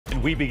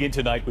And we begin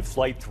tonight with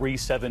Flight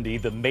 370.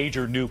 The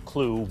major new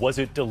clue, was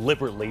it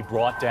deliberately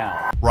brought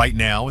down? Right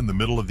now, in the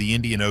middle of the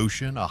Indian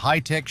Ocean, a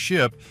high-tech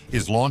ship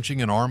is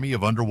launching an army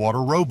of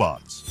underwater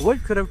robots.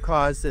 What could have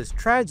caused this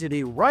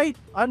tragedy right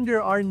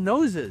under our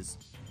noses?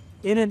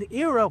 In an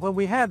era when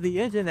we have the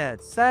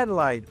internet,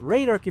 satellite,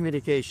 radar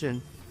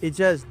communication, it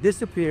just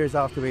disappears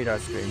off the radar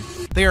screen.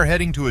 They are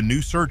heading to a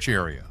new search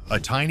area,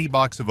 a tiny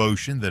box of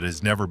ocean that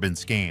has never been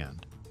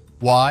scanned.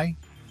 Why?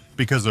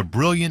 Because a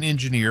brilliant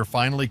engineer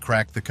finally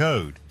cracked the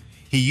code.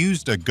 He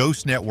used a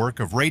ghost network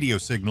of radio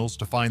signals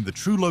to find the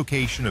true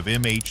location of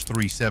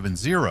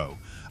MH370,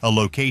 a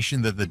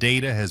location that the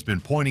data has been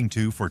pointing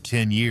to for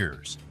 10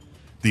 years.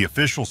 The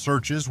official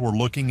searches were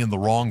looking in the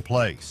wrong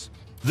place.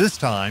 This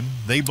time,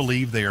 they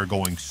believe they are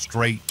going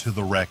straight to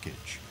the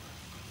wreckage.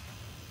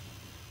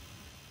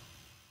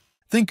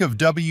 Think of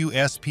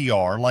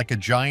WSPR like a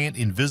giant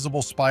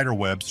invisible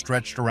spiderweb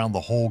stretched around the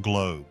whole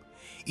globe.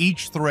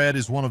 Each thread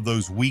is one of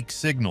those weak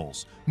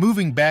signals,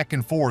 moving back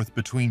and forth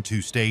between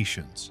two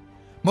stations.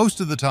 Most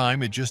of the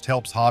time, it just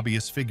helps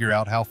hobbyists figure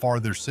out how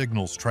far their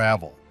signals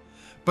travel.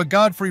 But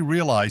Godfrey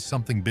realized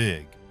something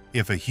big.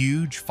 If a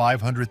huge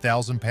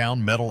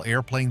 500,000-pound metal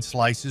airplane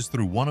slices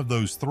through one of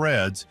those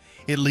threads,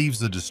 it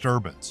leaves a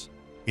disturbance.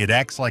 It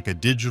acts like a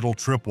digital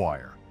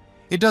tripwire.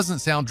 It doesn't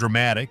sound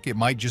dramatic, it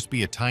might just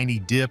be a tiny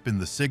dip in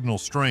the signal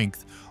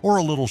strength or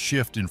a little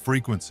shift in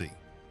frequency.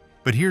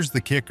 But here's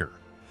the kicker.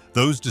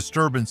 Those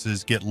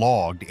disturbances get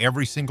logged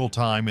every single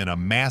time in a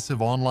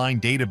massive online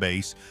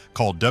database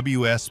called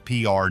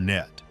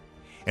WSPR-Net.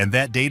 And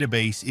that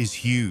database is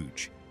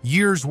huge.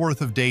 Years worth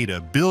of data,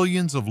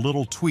 billions of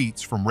little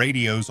tweets from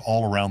radios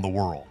all around the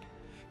world.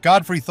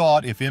 Godfrey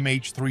thought if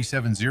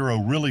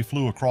MH370 really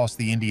flew across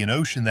the Indian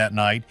Ocean that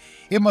night,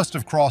 it must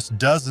have crossed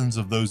dozens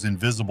of those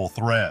invisible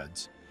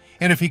threads.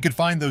 And if he could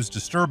find those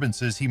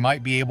disturbances, he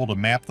might be able to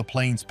map the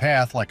plane's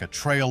path like a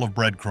trail of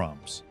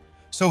breadcrumbs.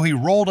 So he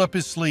rolled up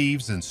his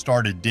sleeves and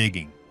started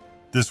digging.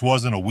 This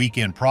wasn't a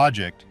weekend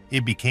project,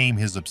 it became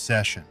his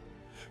obsession.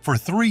 For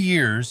 3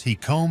 years, he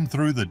combed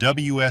through the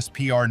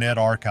WSPR-Net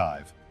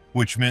archive,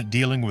 which meant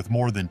dealing with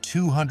more than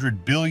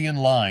 200 billion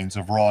lines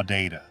of raw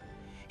data.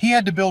 He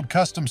had to build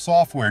custom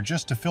software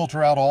just to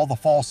filter out all the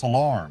false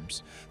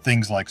alarms,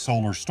 things like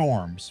solar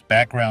storms,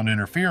 background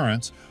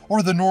interference,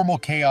 or the normal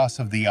chaos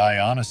of the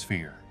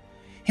ionosphere.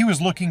 He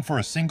was looking for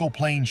a single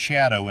plane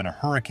shadow in a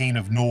hurricane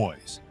of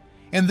noise.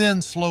 And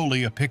then,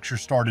 slowly, a picture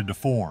started to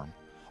form.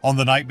 On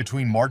the night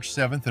between March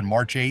 7th and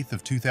March 8th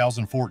of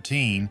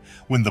 2014,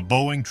 when the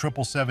Boeing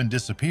 777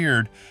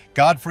 disappeared,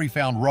 Godfrey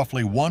found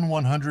roughly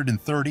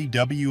 130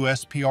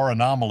 WSPR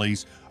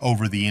anomalies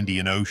over the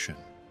Indian Ocean.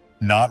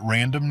 Not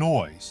random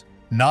noise,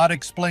 not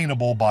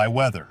explainable by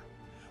weather.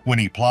 When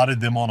he plotted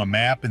them on a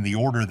map in the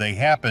order they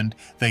happened,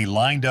 they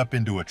lined up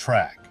into a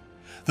track.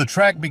 The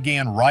track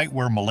began right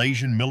where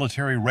Malaysian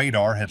military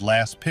radar had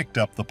last picked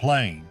up the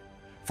plane.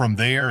 From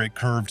there, it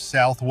curved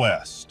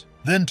southwest,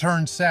 then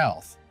turned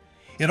south.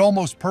 It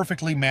almost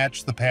perfectly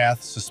matched the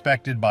path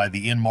suspected by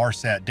the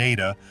Inmarsat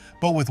data,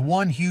 but with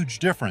one huge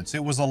difference: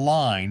 it was a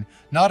line,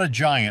 not a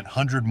giant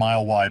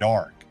 100-mile-wide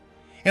arc.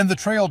 And the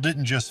trail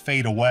didn't just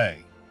fade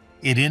away.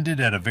 It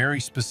ended at a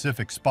very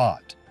specific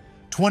spot: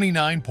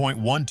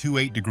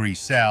 29.128 degrees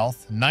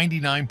south,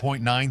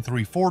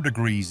 99.934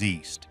 degrees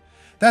east.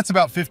 That's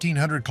about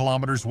 1,500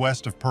 kilometers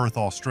west of Perth,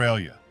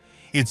 Australia.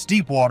 It's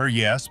deep water,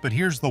 yes, but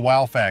here's the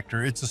wow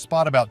factor: it's a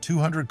spot about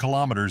 200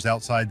 kilometers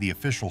outside the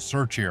official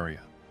search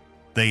area.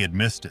 They had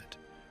missed it.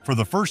 For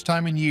the first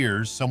time in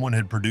years, someone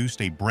had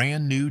produced a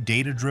brand new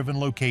data-driven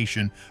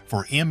location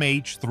for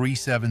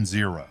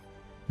MH370.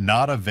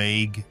 Not a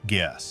vague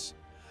guess.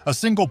 A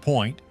single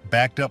point,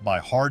 backed up by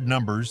hard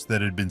numbers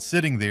that had been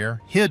sitting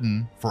there,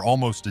 hidden for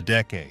almost a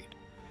decade.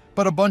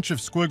 But a bunch of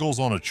squiggles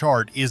on a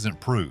chart isn't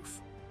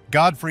proof.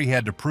 Godfrey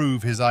had to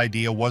prove his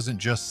idea wasn't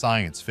just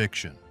science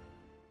fiction.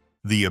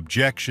 The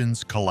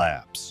objections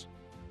collapse.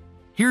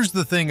 Here's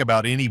the thing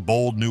about any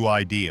bold new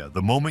idea: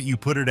 the moment you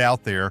put it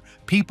out there,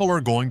 people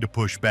are going to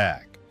push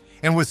back.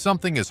 And with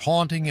something as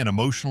haunting and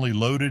emotionally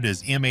loaded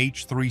as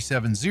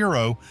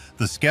MH370,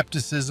 the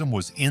skepticism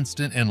was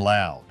instant and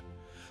loud.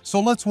 So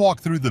let's walk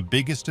through the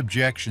biggest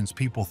objections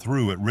people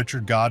threw at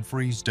Richard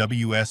Godfrey's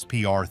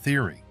WSPR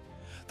theory.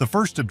 The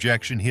first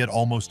objection hit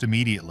almost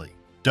immediately.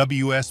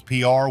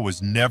 WSPR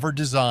was never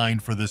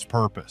designed for this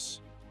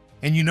purpose.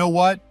 And you know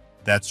what?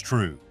 That's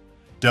true.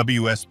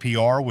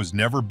 WSPR was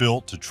never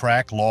built to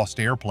track lost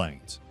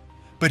airplanes.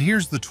 But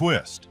here's the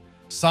twist: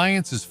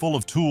 science is full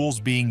of tools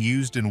being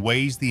used in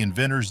ways the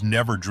inventors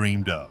never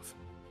dreamed of.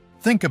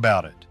 Think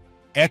about it.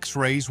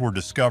 X-rays were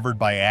discovered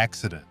by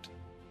accident.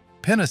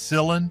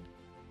 Penicillin?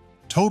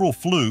 Total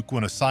fluke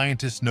when a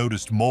scientist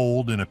noticed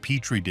mold in a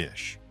petri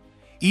dish.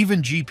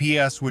 Even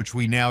GPS, which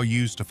we now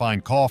use to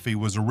find coffee,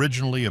 was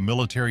originally a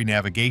military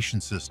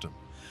navigation system.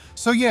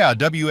 So yeah,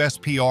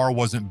 WSPR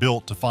wasn't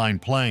built to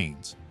find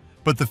planes.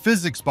 But the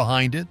physics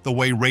behind it, the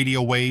way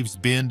radio waves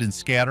bend and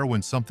scatter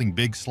when something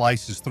big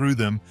slices through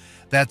them,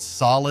 that's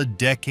solid,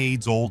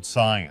 decades-old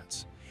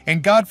science.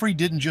 And Godfrey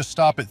didn't just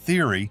stop at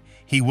theory,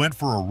 he went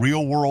for a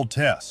real-world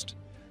test.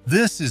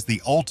 This is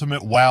the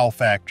ultimate wow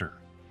factor.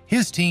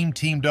 His team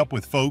teamed up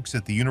with folks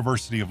at the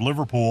University of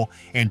Liverpool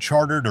and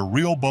chartered a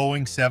real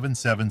Boeing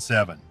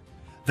 777.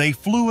 They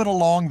flew it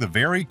along the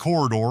very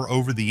corridor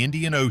over the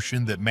Indian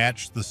Ocean that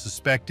matched the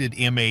suspected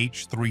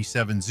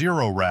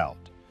MH370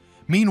 route.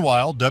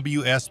 Meanwhile,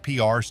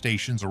 WSPR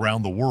stations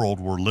around the world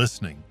were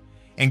listening.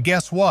 And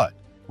guess what?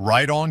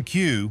 Right on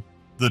cue,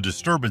 the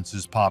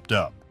disturbances popped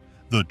up.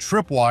 The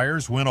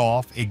tripwires went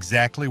off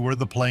exactly where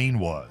the plane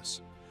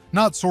was.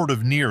 Not sort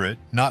of near it,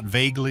 not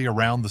vaguely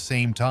around the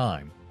same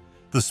time.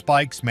 The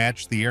spikes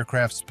matched the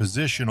aircraft's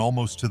position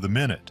almost to the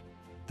minute.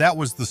 That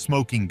was the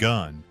smoking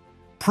gun,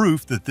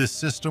 proof that this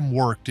system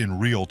worked in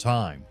real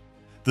time.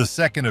 The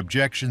second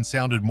objection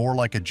sounded more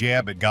like a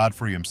jab at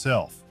Godfrey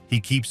himself. He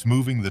keeps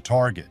moving the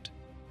target.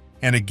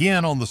 And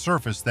again, on the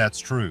surface, that's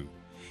true.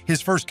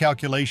 His first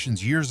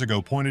calculations years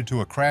ago pointed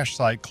to a crash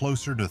site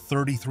closer to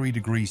 33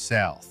 degrees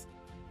south.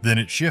 Then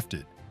it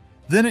shifted.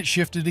 Then it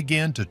shifted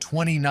again to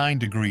 29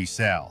 degrees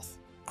south.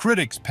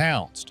 Critics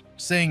pounced,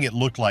 saying it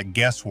looked like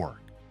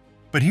guesswork.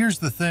 But here's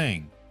the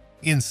thing.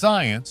 In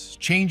science,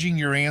 changing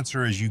your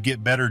answer as you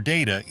get better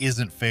data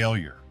isn't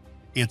failure.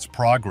 It's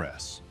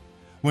progress.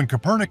 When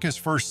Copernicus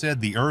first said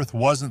the Earth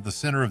wasn't the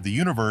center of the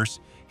universe,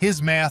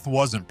 his math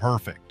wasn't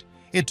perfect.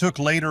 It took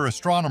later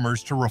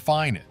astronomers to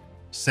refine it.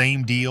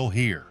 Same deal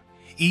here.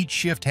 Each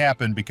shift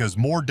happened because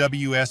more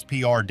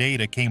WSPR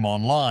data came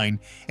online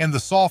and the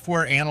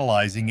software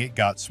analyzing it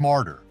got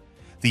smarter.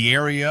 The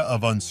area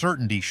of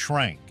uncertainty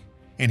shrank.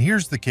 And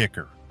here's the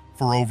kicker.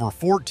 For over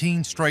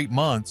 14 straight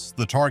months,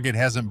 the target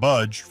hasn't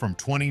budged from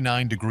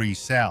 29 degrees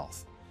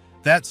south.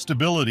 That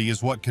stability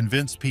is what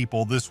convinced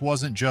people this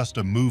wasn't just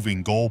a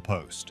moving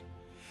goalpost.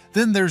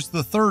 Then there's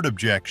the third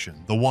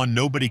objection, the one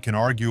nobody can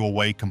argue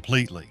away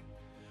completely.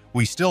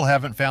 We still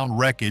haven't found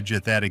wreckage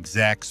at that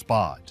exact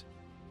spot.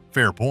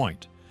 Fair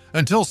point.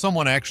 Until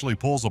someone actually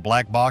pulls a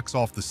black box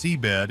off the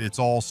seabed, it's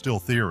all still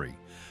theory.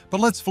 But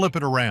let's flip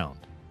it around.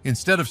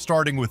 Instead of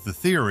starting with the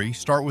theory,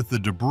 start with the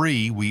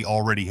debris we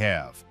already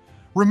have.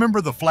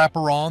 Remember the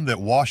flaperon that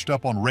washed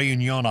up on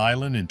Réunion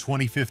Island in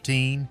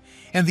 2015,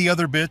 and the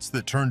other bits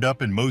that turned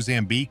up in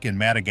Mozambique and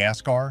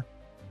Madagascar?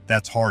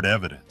 That's hard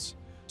evidence.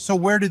 So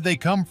where did they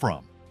come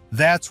from?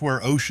 That's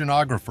where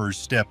oceanographers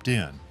stepped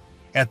in.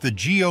 At the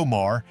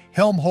GeoMar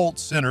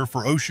Helmholtz Center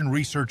for Ocean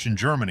Research in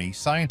Germany,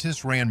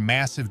 scientists ran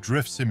massive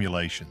drift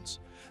simulations.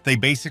 They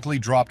basically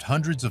dropped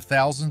hundreds of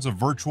thousands of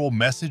virtual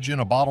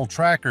message-in-a-bottle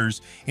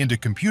trackers into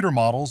computer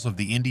models of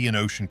the Indian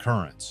Ocean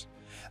currents.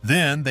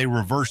 Then they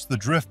reversed the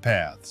drift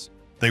paths.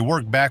 They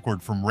worked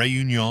backward from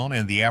Réunion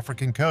and the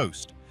African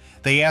coast.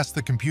 They asked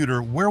the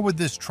computer, where would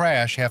this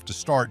trash have to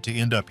start to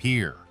end up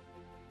here?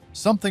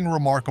 Something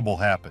remarkable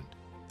happened.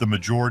 The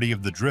majority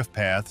of the drift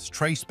paths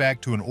trace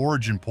back to an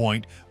origin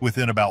point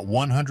within about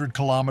 100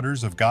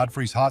 kilometers of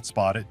Godfrey's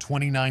hotspot at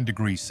 29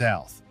 degrees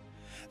south.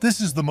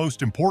 This is the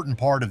most important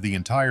part of the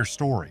entire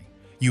story.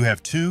 You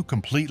have two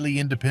completely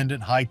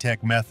independent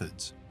high-tech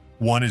methods.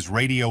 One is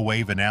radio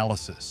wave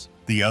analysis,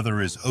 the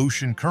other is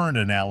ocean current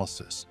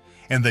analysis,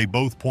 and they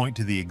both point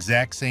to the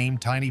exact same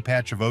tiny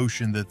patch of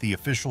ocean that the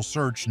official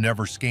search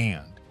never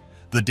scanned.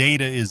 The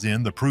data is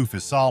in, the proof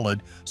is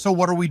solid, so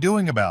what are we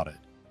doing about it?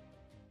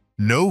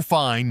 No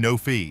fine, no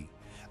fee.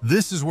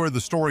 This is where the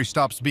story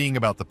stops being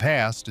about the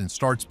past and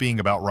starts being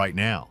about right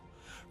now.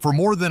 For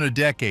more than a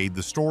decade,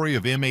 the story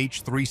of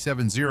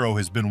MH370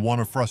 has been one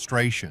of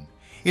frustration.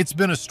 It's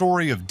been a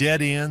story of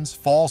dead ends,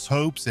 false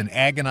hopes, and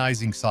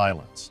agonizing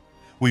silence.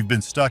 We've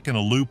been stuck in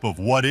a loop of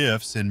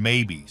what-ifs and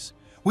maybes.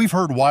 We've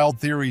heard wild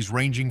theories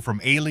ranging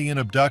from alien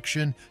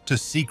abduction to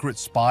secret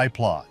spy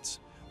plots.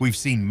 We've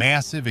seen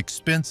massive,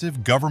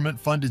 expensive,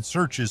 government-funded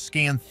searches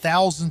scan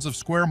thousands of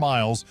square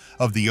miles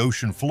of the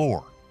ocean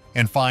floor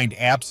and find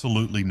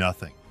absolutely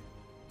nothing.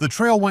 The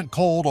trail went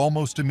cold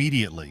almost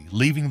immediately,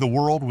 leaving the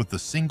world with the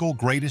single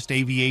greatest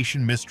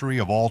aviation mystery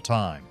of all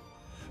time.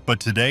 But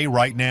today,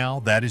 right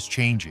now, that is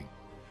changing.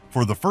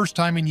 For the first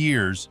time in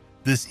years,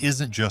 this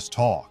isn't just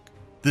talk.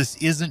 This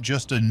isn't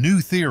just a new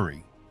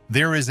theory.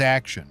 There is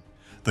action.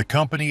 The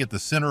company at the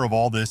center of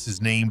all this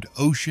is named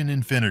Ocean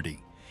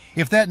Infinity.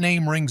 If that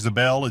name rings a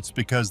bell, it's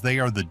because they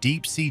are the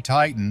deep-sea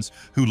titans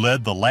who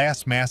led the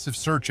last massive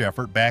search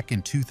effort back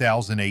in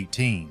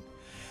 2018.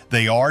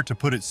 They are, to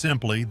put it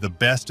simply, the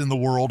best in the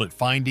world at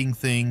finding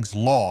things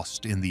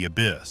lost in the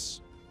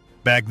abyss.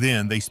 Back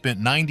then, they spent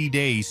 90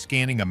 days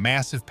scanning a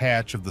massive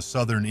patch of the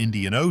southern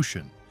Indian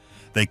Ocean.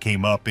 They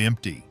came up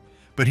empty.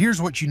 But here's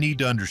what you need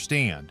to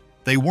understand.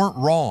 They weren't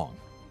wrong.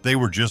 They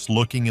were just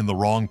looking in the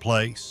wrong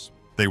place.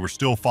 They were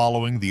still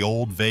following the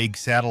old vague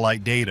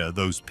satellite data,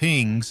 those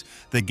pings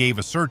that gave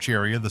a search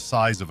area the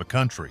size of a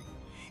country.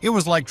 It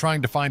was like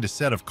trying to find a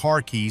set of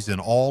car keys in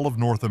all of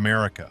North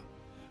America.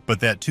 But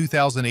that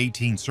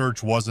 2018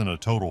 search wasn't a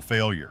total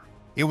failure.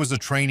 It was a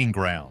training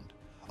ground.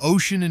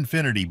 Ocean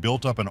Infinity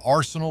built up an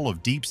arsenal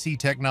of deep-sea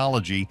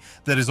technology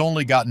that has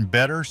only gotten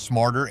better,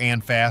 smarter,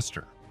 and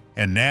faster.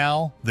 And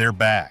now, they're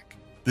back.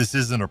 This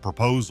isn't a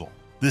proposal.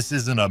 This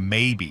isn't a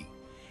maybe.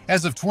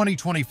 As of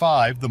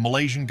 2025, the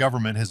Malaysian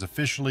government has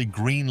officially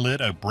greenlit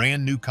a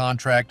brand new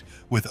contract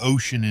with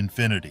Ocean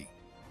Infinity.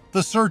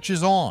 The search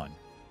is on.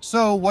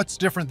 So what's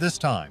different this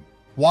time?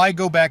 Why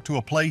go back to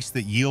a place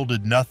that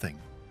yielded nothing?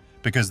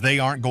 Because they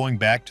aren't going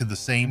back to the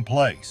same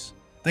place.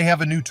 They have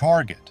a new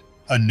target,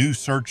 a new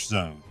search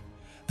zone.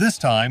 This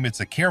time, it's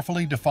a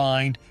carefully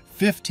defined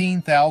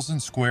 15,000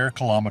 square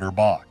kilometer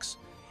box.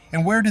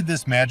 And where did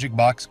this magic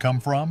box come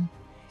from?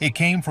 It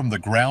came from the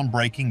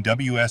groundbreaking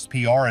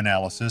WSPR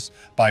analysis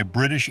by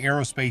British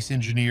aerospace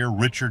engineer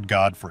Richard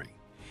Godfrey.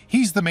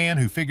 He's the man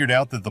who figured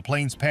out that the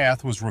plane's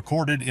path was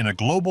recorded in a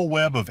global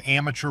web of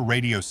amateur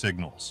radio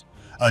signals,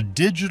 a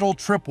digital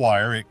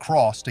tripwire it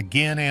crossed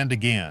again and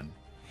again.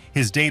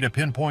 His data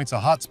pinpoints a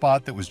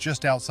hotspot that was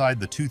just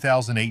outside the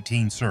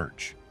 2018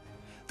 search.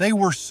 They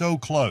were so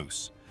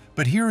close,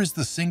 but here is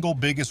the single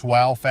biggest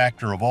wow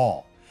factor of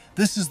all.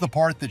 This is the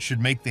part that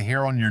should make the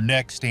hair on your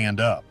neck stand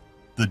up.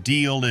 The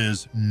deal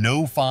is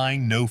no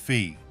fine, no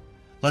fee.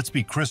 Let's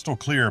be crystal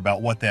clear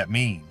about what that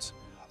means.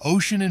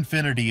 Ocean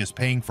Infinity is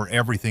paying for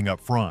everything up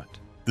front.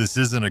 This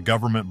isn't a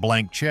government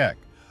blank check.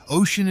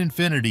 Ocean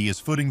Infinity is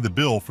footing the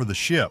bill for the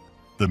ship,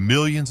 the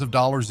millions of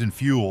dollars in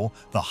fuel,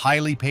 the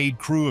highly paid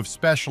crew of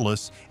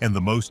specialists, and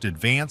the most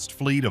advanced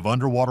fleet of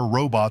underwater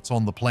robots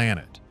on the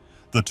planet.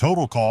 The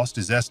total cost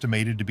is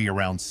estimated to be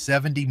around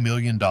 $70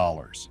 million.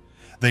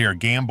 They are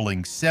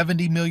gambling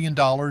 $70 million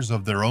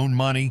of their own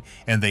money,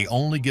 and they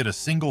only get a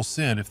single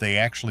cent if they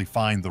actually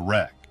find the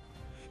wreck.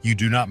 You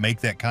do not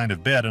make that kind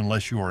of bet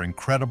unless you are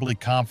incredibly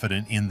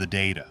confident in the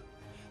data.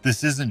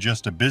 This isn't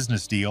just a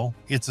business deal,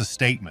 it's a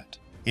statement.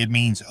 It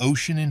means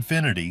Ocean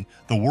Infinity,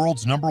 the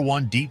world's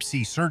 #1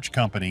 deep-sea search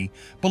company,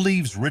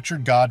 believes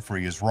Richard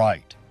Godfrey is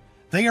right.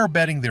 They are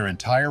betting their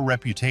entire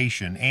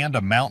reputation and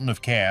a mountain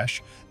of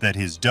cash that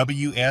his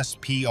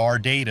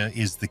WSPR data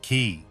is the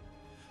key.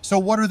 So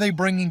what are they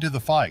bringing to the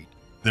fight?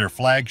 Their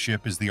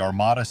flagship is the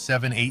Armada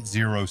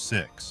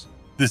 7806.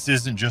 This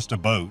isn't just a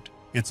boat,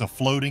 it's a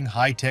floating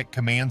high-tech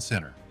command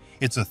center.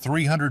 It's a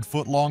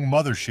 300-foot-long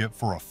mothership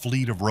for a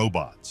fleet of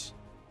robots.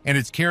 And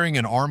it's carrying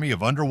an army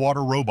of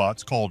underwater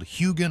robots called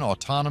Hugin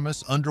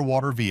Autonomous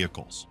Underwater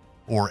Vehicles,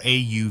 or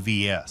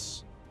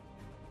AUVs.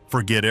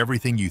 Forget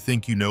everything you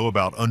think you know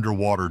about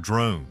underwater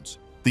drones.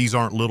 These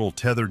aren't little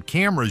tethered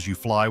cameras you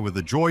fly with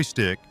a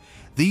joystick.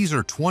 These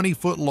are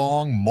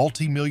 20-foot-long,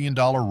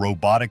 multi-million-dollar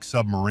robotic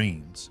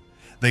submarines.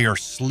 They are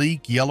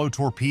sleek yellow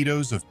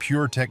torpedoes of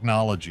pure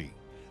technology.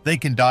 They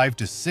can dive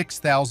to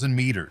 6,000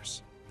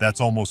 meters. That's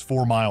almost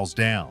 4 miles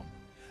down.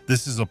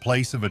 This is a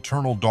place of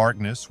eternal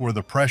darkness where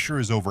the pressure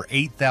is over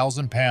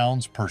 8,000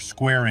 pounds per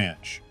square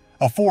inch,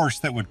 a force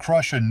that would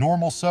crush a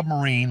normal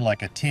submarine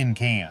like a tin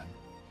can.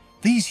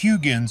 These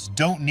Hugins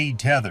don't need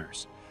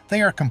tethers.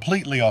 They are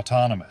completely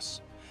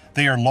autonomous.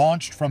 They are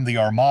launched from the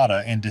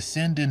Armada and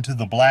descend into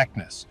the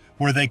blackness,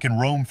 where they can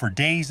roam for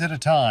days at a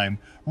time,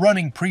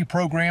 running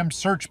pre-programmed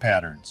search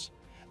patterns.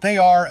 They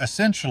are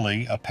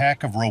essentially a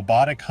pack of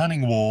robotic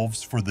hunting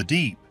wolves for the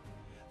deep.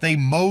 They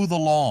mow the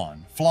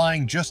lawn,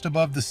 flying just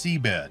above the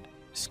seabed,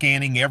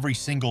 scanning every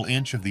single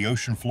inch of the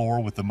ocean floor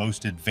with the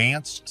most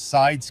advanced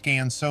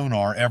side-scan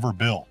sonar ever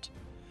built.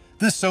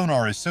 This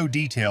sonar is so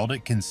detailed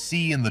it can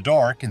see in the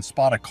dark and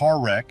spot a car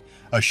wreck,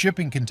 a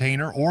shipping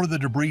container, or the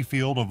debris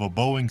field of a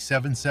Boeing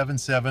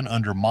 777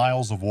 under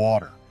miles of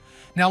water.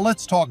 Now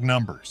let's talk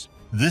numbers.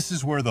 This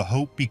is where the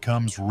hope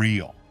becomes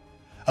real.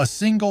 A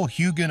single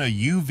Hugin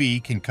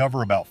UV can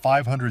cover about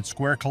 500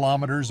 square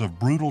kilometers of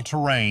brutal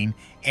terrain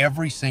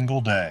every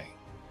single day.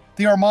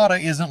 The Armada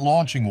isn't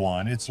launching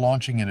one, it's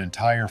launching an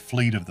entire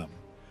fleet of them.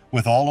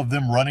 With all of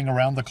them running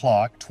around the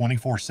clock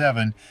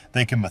 24/7,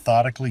 they can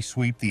methodically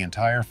sweep the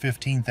entire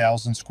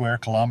 15,000 square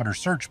kilometer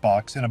search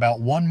box in about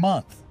 1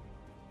 month.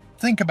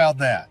 Think about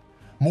that.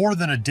 More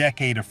than a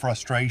decade of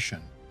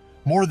frustration.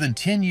 More than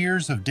 10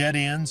 years of dead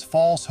ends,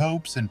 false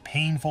hopes, and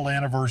painful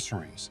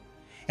anniversaries.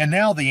 And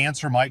now the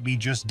answer might be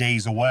just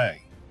days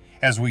away.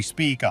 As we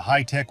speak, a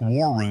high-tech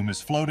war room is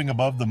floating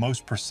above the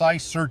most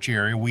precise search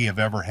area we have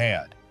ever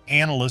had.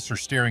 Analysts are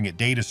staring at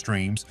data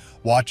streams,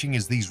 watching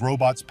as these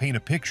robots paint a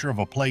picture of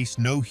a place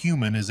no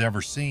human has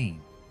ever seen.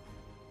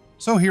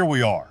 So here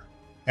we are.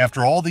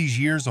 After all these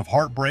years of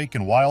heartbreak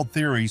and wild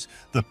theories,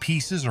 the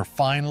pieces are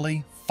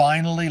finally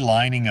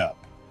lining up.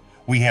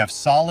 We have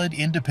solid,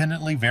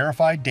 independently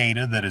verified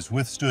data that has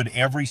withstood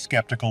every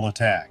skeptical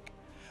attack.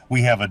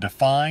 We have a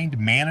defined,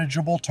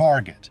 manageable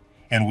target,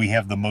 and we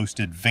have the most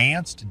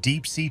advanced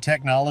deep-sea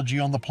technology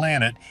on the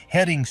planet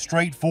heading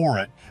straight for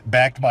it,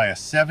 backed by a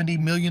 $70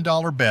 million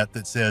bet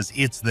that says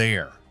it's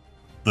there.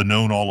 The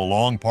known all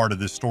along part of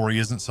this story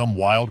isn't some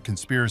wild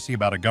conspiracy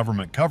about a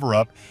government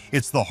cover-up,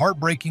 it's the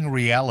heartbreaking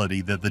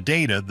reality that the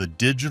data, the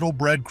digital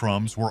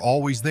breadcrumbs, were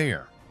always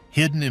there,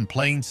 hidden in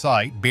plain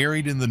sight,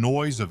 buried in the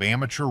noise of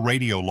amateur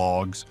radio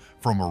logs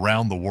from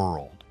around the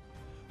world.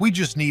 We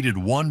just needed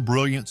one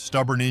brilliant,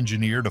 stubborn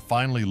engineer to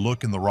finally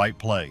look in the right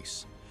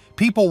place.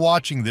 People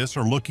watching this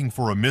are looking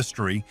for a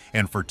mystery,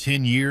 and for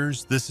 10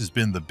 years, this has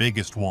been the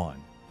biggest one.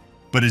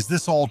 But is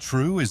this all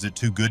true? Is it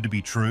too good to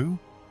be true?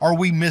 Are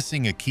we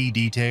missing a key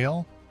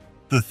detail?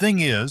 The thing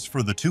is,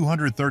 for the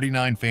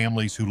 239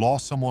 families who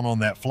lost someone on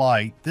that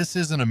flight, this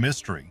isn't a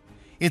mystery.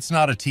 It's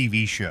not a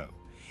TV show.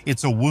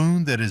 It's a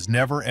wound that is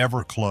never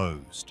ever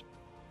closed.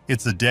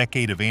 It's a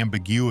decade of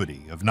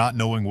ambiguity, of not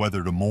knowing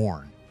whether to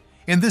mourn.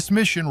 And this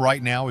mission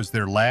right now is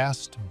their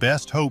last,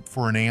 best hope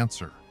for an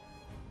answer.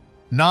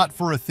 Not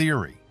for a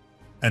theory,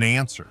 an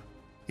answer.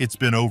 It's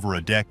been over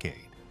a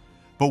decade.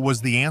 But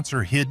was the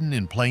answer hidden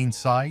in plain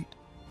sight?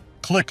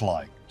 Click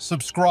like,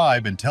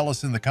 subscribe, and tell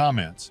us in the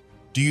comments,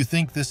 do you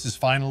think this is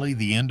finally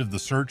the end of the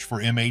search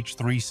for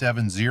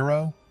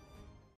MH370?